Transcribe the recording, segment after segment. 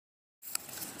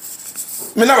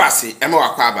Mina wasi ema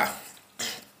wakwaba.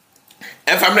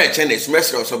 If I'm not channel,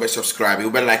 smash also be subscribe. You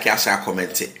better like, share,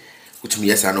 comment. Which me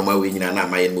yes I know my way na na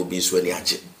my mo bin so ani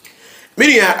age.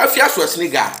 Mini Afia so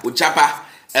sniga o chapa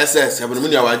SS 7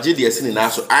 mini wa GDS ni na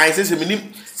so. Ai se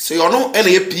minim se yo no e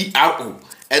na PRO.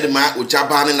 E de ma o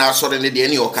chapa ni na so de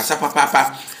ne o kasa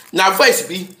papa. Na voice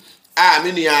bi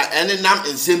mini ene nam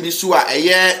nsem bi so a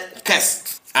eye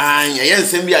kes. Eye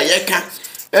nsem bi a ye ka.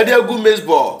 E de agu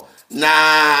Mzbel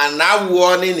na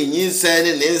wo ni nyinsen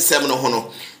ni nsem no ho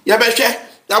no. Ya behwe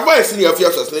na voice ni Afia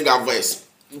nigga voice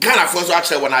Ghana for so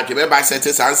actually when I give by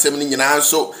sentence ansem ni nyina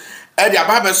so e dia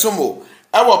ba be so mo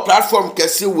e wo platform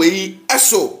kese we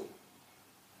eso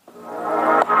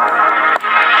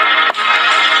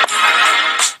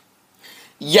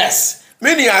yes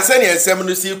many asani ensem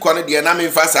no si kone de na me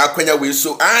fa sa akwanya we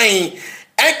so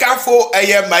Enkafo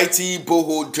Mighty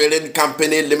Boho Drilling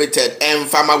Company Limited and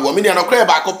Farmer Women and a crab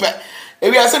back up.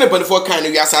 We are sending 24 kind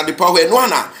of yasa the power no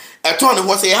na. A ton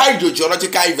was a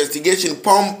hydrogeological investigation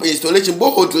pump installation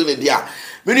boho drilling there.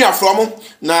 Many are from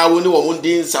now we know one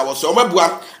day our summer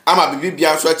bua. I'm a baby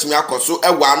swatch me so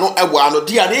a wano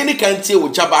dear any can't say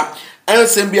with Jabba and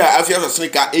Sembia Afia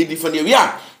sneaker a different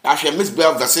area. Afia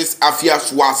Mzbel versus Afia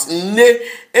Schwar ne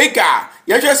eka.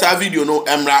 You just a video no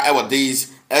Emra our days.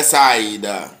 Aside,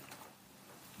 Madam,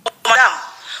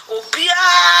 Obia,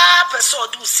 person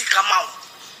do sick amount.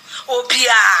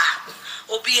 Obia,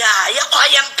 ya kwa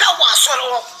yempewa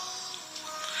solo.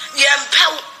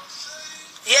 Yempew,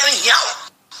 young.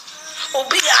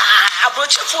 Obia,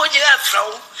 abroach for your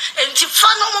throw, and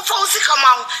Tifano for sick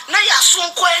amount. Naya soon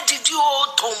quite did you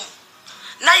tom.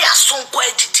 Naya soon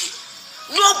quite did.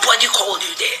 Nobody called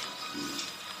you there.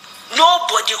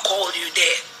 Nobody called you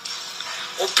there.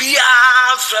 Obia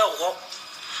frɛwo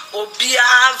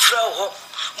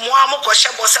mo amo ko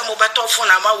hyebo se mo beto fo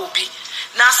na ma obi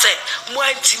na se mo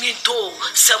antimi to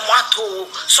se mo ato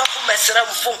so ko mesere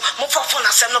mfo mo fofo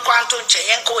na se no kwanto nche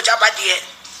yenka ojaba de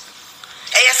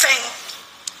eyesen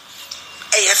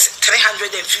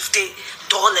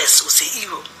 $350 or say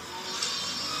euro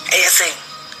eyesen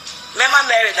mema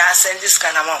Mary na send this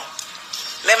kind amount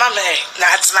mema Mary na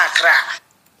atna kra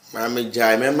Mama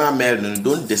Jai, Mama Melon,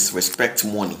 don't disrespect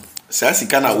money.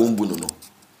 Sassicana wombuno.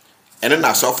 And then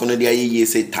I saw for the ye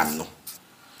say tamno.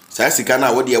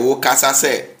 Sassicana, what the woke cassa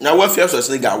say. Now, what feels was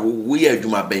nigga, we are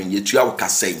Juma Ben, yet you are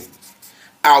cassay.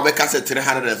 I'll be cassa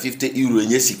 €350 in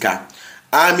Jessica.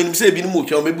 I mean, say, be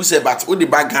moved, maybe say, but what the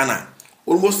bag Ghana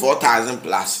almost 4,000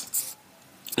 plus.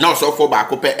 Now, so for back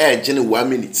up air, Jenny 1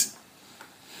 minute.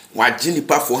 Why Jenny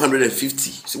pa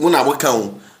 450? So when I work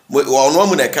out. Well, no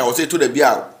one can say to the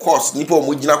beer cost Nipo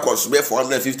Mujina cost be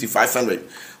 450, 500.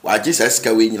 While Jesus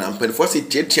Kawin and Penfossy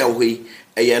Chetia way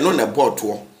a year on a board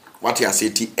tour. What you say,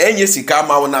 and yes, he come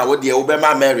out now with the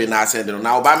Obama Mary now send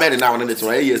now by Mary now and it's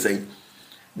right here saying.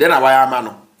 Then I wear a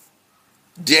mano.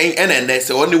 Jane and that's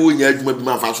the only way you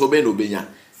man for so many obeying.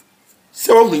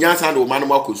 So we young son of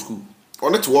Manamaco school.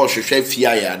 On it was a chef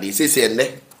here, they say,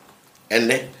 and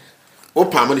ne. Oh,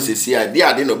 Pamela says, yeah, they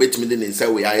are didn't obey me in say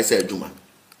we I said, Juma.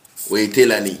 We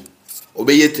tell any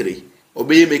obey 3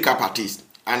 obey makeup artist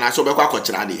and I saw be kwa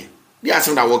kochira de they are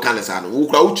saying that what can say no wo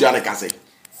kura utu ane ka say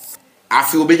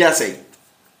afi obeja say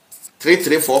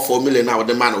 3,344 million now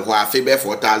the man who afi be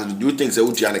 4,000 do you think say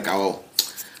utu ane ka wo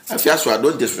afi so I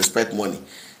don't disrespect money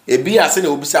e bi ase na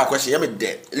obi say question me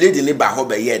de lady ni ba ho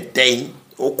be ye den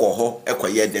okoho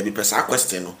ekoye de bi pesa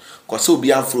question no ko say obi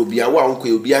anfro obi a wo anko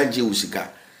obi anje usika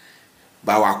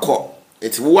ba wakọ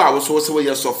it's wo a wo so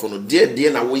we sofo no de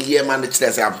na wo ye man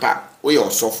kire say ampa wo ye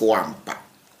osofo ampa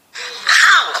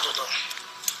how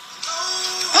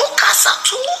mo kasa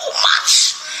too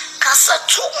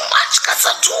much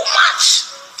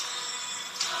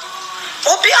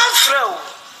obi amfreo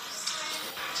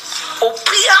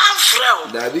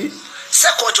David se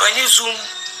ko join Zoom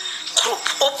group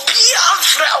obi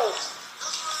amfreo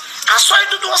asoy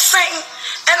do sen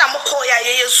ena mo ko ya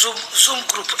ye Zoom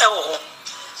group e wo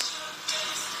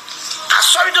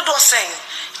sorry to do saying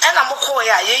and I'm call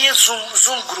ya ye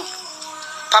Zoom group.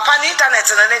 Papa ni internet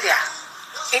na dia.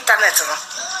 Internet no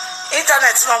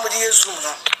mo di Zoom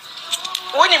no.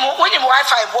 Woni mo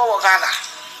Wi-Fi bo Ghana.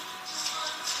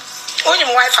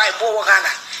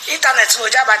 Internet no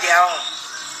jaba dia on.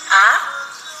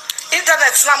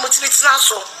 Internet na mo timi tina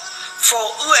so for 5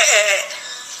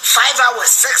 hours,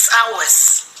 6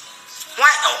 hours.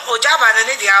 Why ojaba na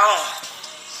dia on.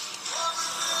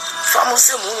 From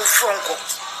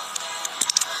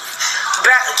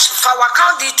for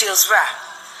account details,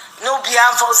 no be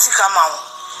for amount.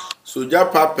 So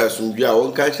just purpose we are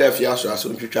one can chef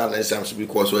Jeal0us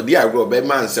because what they are go be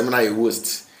man seminar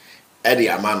host Eddie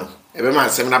Amano ebe man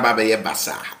sem na ba be ye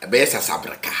basa ebe ye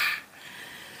sasabraka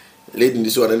lady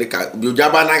this one ne ka bi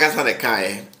ojaba na kasa ne ka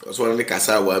so one ne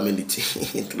kasa 1 minute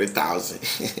 3000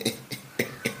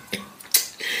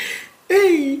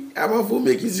 hey ama fo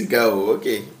make zika o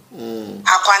okay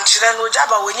akwanchire no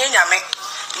ojaba wonye nyame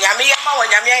nyame ya ma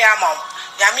nyame ya ma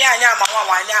nyame anya ma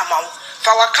anya ma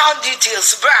for account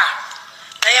details bra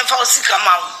na ye fa osika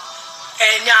ma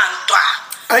enya ntwa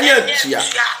anya tia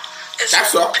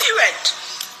that's all period.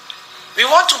 We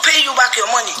want to pay you back your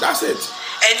money. That's it.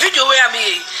 And video where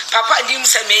me papa dim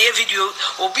send me a video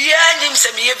obi dim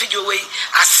send me a video way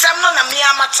asem no na me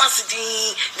amatan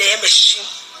din na machine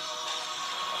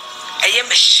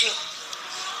machine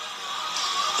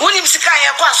woni msika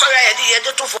ye kwa sorry ye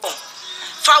de to phone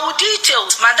for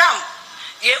details madam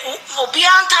ye obi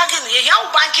an tagging ye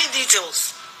your banking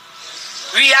details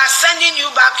we are sending you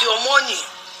back your money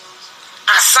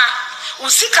asa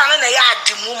usika na ya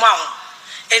adimu ma ho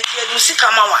enti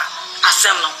usika ma wa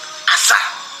asem no asa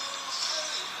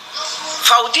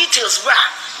for details bra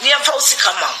near for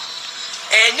usika ma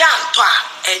enya nto a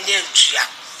enya ntua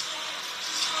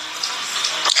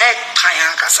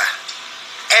time kasa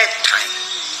time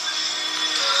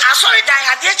asori dan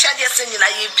ade chia de se nyina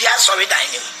ye bia asori dan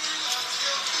ni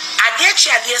ade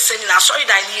chia de se nyina asori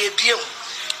dan ni ye bia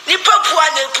ni papua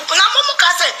na pupu na momu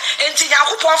ka se enti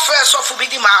yakopon fresh of bi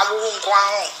di ma wo nko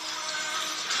ahụ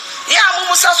ya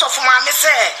momu sa so for ma me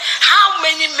say how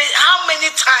many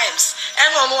times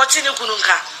and on what ni kunu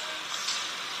nka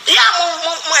ya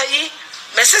momu ayi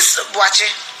Mrs. Boache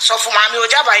so for ma me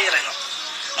ojaba yire no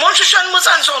mo hwehwe no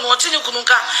san so on what ni kunu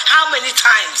nka how many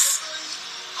times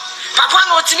papa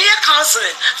no timi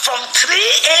counseling from 3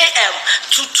 a.m.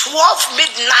 to 12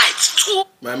 midnight to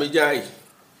Mami Jai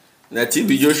na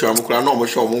TB Joshua mukura no mo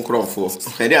show mo nkromfo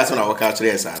e dey aso na wo ka kire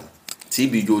esa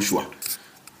TB Joshua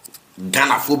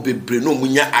Ghana fo bebre no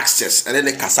munya access and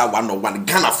then kasa 101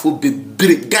 Ghana fo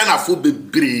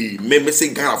bebre me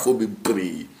say Ghana fo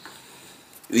bebre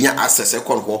nya access e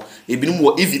kon ho e bi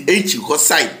mu even h ho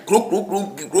side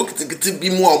krok tikiti bi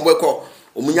mu omwe ko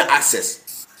omunya access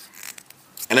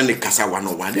and then kasa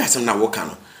 101 dey aso na wo ka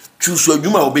no chusu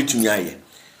adwuma obetumi aye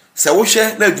se wo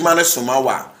hwe na adwuma ne soma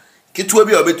wa kitu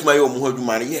obi obetuma ye omu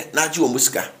adwuma ne ye na agi omu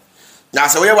sika na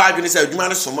se we wa adwene se adwuma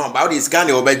ne soma ba wo sika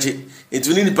ne obeje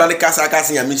etu ni nipa ne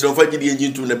kasa ya minchiro fa gidi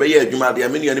engine tu ne be ye adwuma de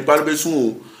ameni nipa no besu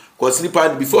o cause nipa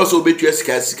before so obetu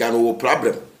sika no wo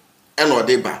problem e no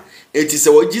de ba eti se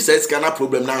wo gi sika na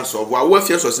problem na so wo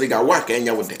afia so sika wa ka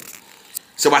enya wo de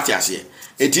se wati ase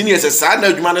eti ni se sa na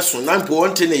adwuma ne so na mpo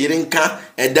wonte ne yire nka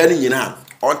eda ne nyina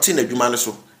onte na adwuma ne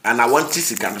so ana wonte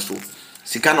sika ne so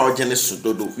sika na oje ne so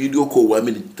dodo video call 1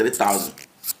 minute 3000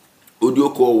 audio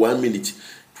call 1 minute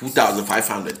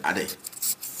 2500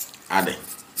 ade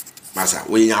masa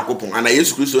we yakopon ana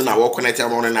Yesu Kristo na wo connect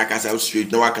am na kasa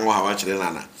straight na waka wo hawa kire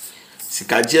na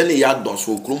sika je ne ya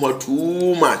doso okrum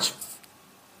too much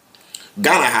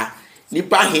Ghana ha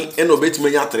nipa he eno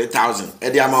betimanya 3000 e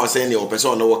de ama o say ne o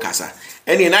person no wo kasa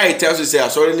eni na it tells you say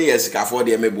sorry ne yesika for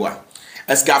de mebua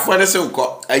escafo ne se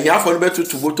nko ahiafo no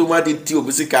betutu botoma de ti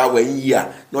obisika wanyi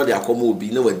a no de akoma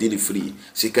obi na wadi ni free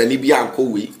sika ni bia anko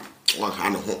we wan ha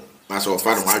no ho ma so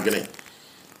fa no adwene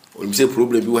o mi se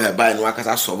problem bi wo ha buy no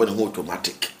akasa solve ne ho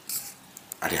automatic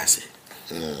ari ase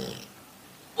 2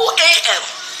 a.m.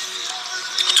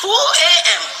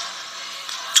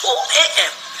 2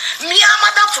 a.m. Me and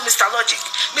madam for Mr. Logic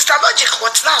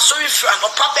what now sorry for no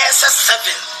papa SS7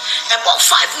 about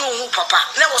 5 no papa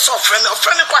never saw friend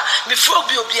kwa before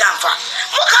obi anfa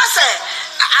mo ka say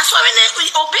asori ne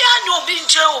obi anyo obi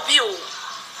nche obi o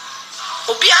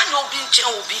obi anyo obi nche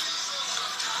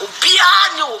obi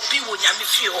anyo obi wo nyame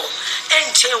fi ho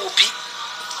enche obi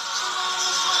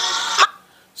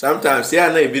sometimes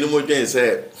yeah na ebi no mo dwen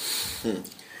say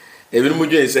even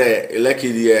mujo say like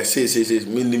the say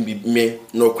me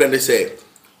no kwende say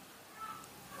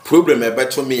problem e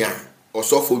beto me a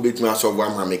osofo betimi asolve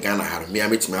am me Ghana har me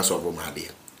ametimi asolve ma de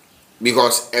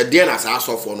because e dey na sa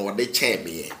asofo no de chen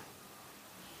me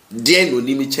dey no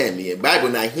ni mi chen me Bible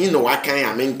na hin no wakan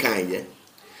amenkan ye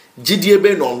gidie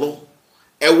be no no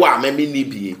e wa amemi ni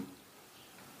bie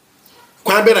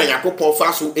kwa be na yakopon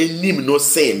fa so enim no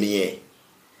sen me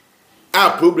a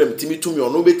problem timi to me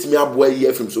ono betimi aboa yi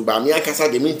afrim so ba me akasa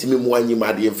de me ntimi mo anyi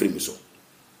ma de afrim so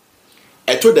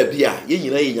eto da bia ye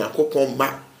nyina ye yakopon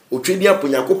ma otwedi apo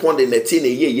yakopon de neti na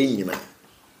ye nyina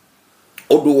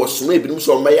odo wo soma ebinum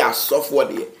so ma ya asofo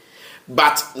de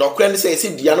but no kran say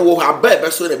dia no wo ha ba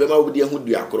be so na be ma wo de hu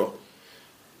dua kro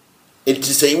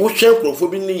enti say wo hwe krofo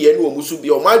bi ni ye no musu bi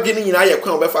o ma dwene nyina ye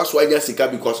kwan obefa so anya sika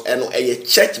because eno eye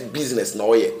church business na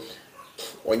oye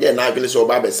onye na adwene so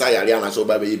ba be sayare ana so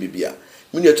ba be ye bibia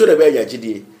me ne to the be ya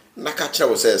gidie na ka kire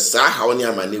wo say saa ha woni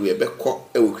amane we be kɔ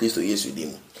e wo Kristo Yesu di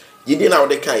mu gidie na wo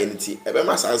de kan enti e be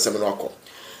ma saa nsɛm no akɔ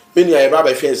me nua ye ba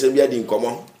ba hwe nsɛm bi adi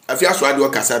nkɔmɔ Afia so ade o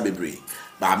kasa bebre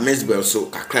ba Mzbel so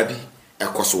kakra bi e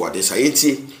kɔ so wode sa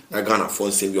enti na Ghana fo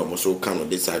nsɛm bi o mo so kan no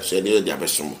de sa so de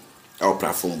abesom e o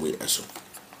platform we eso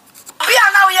we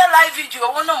are now here live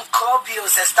video we no call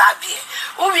bills start be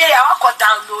we ya wa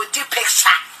download the picture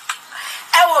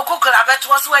e wo Google abet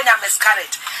was when ya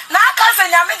miscarriage na aka se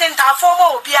nya me den ta form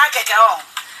obi akeke on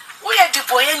we ye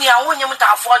dipo ye ni awon nyem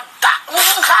ta for da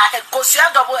nka e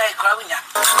kosia double e kra wunya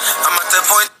I'm at the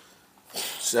point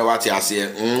so what you say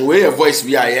we your voice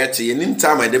be aye te nim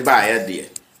time de ba aye de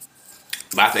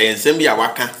but e nsem bi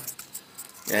awaka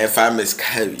e fa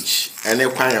miscarriage ene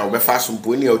kwan ya obefa so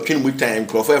mpo ni otwin mu time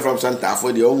profile from center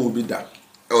for the omu bi da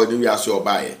e o de wi aso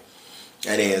oba ye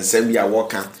ene nsem bi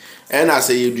awaka and I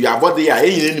say you do abode ya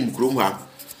eyin nim krom ha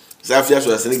Afia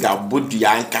so asene ga bodu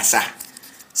ya nkasa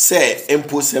say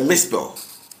empo se Mzbel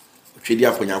twedi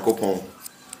aponyankopon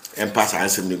empa sa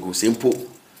ansem ne go se empo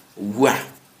wu a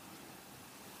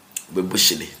be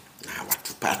bushile na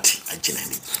what party agina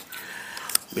ni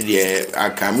me dey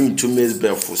akami to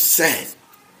Mzbel for say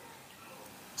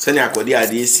sani akodi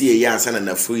ade si e ya ansa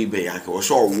na free be ya ka wo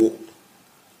so wo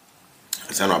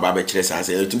sana ba be kire sa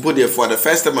say timpo dey for the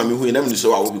first time me hu na me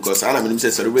so awo because ana me say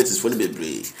celebrities for the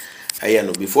bebre aye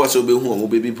no before so be hu o mo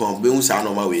baby pon be hu sa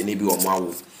no ma we ni bi o mo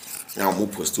awo na o mo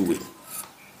post we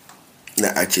na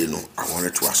ache no I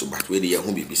wanted to ask but we dey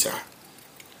hu bibi sa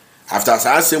after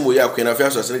sa ansem we akwen Afia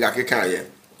so say ga keka ye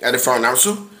e dey found now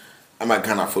so am a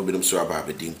Ghana for bi so aba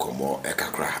be din komo e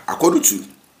kakra according to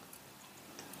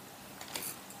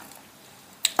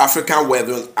African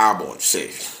Wedding Album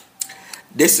say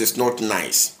this is not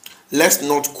nice. Let's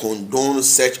not condone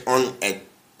such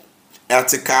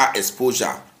unethical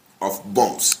exposure of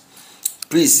bombs.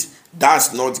 Please,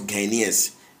 that's not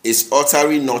Ghanaians. It's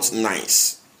utterly not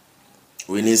nice.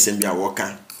 We need some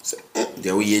worker.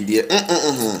 There we dear.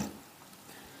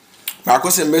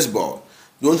 Because Mzbel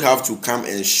don't have to come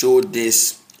and show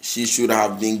this. She should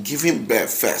have been given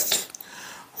birth first.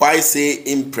 Why say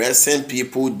impressing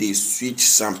people they switch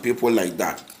some people like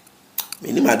that?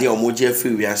 Many made omoje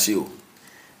free we ase o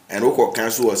and wo ko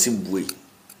kan so o si bue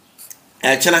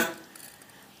e chena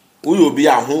wo yo bi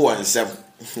a ho wonsem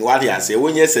wa de ase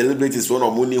wo nye celebrities wo no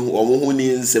mo ni hu ni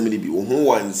nsem ni bi wo ho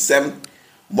wonsem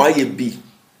mo ye bi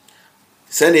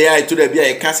send e Ay3 da bi a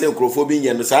e ka se nkrofo bi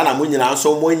nye no sa na mo nyina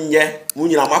so mo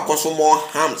nyina makoso mo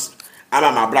hams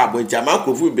ama ma bra bo ntia ma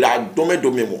nkrofo bi ra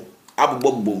dome mo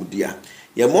abobbo bom dia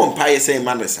ye mo mpa ye se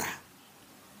manesa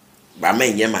ba ma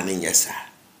nye ma ne nye sa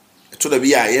to the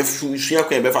be a sua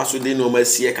kwa be fa so de no ma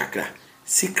sie kakra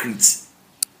secret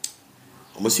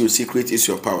almost your secret is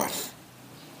your power.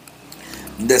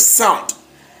 The sound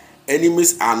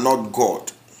enemies are not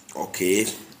God. Okay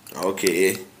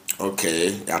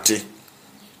yati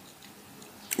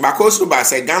because ba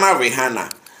say Ghana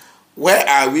Rihanna where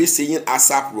are we seeing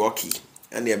ASAP Rocky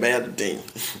and the bad thing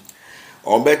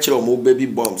on betcha mo baby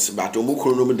bombs but o mo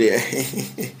kro no de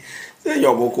say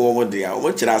your boko mo de o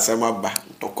mo kira sama ba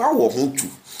to kwa wo huntu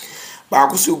ba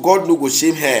ko so God no go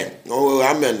shame her no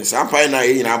amen sampai na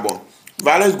e na bon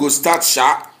violence go start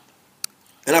sharp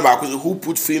and ba ko who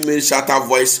put female shatter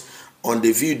voice on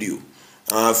the video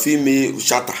female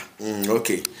shatter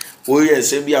okay oh yes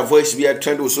say be a voice be a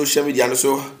trend on social media no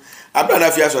so abana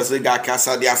Afia so say ga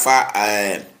kasa dia fa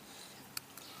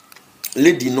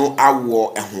lady no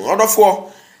awo ehun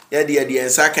odofo yeah the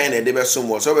ensa kind na dey be so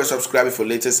more so be subscribe for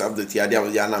latest update ya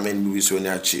dia na men movie so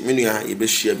na chi menu ya e be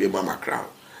share be mama crowd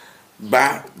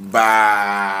bye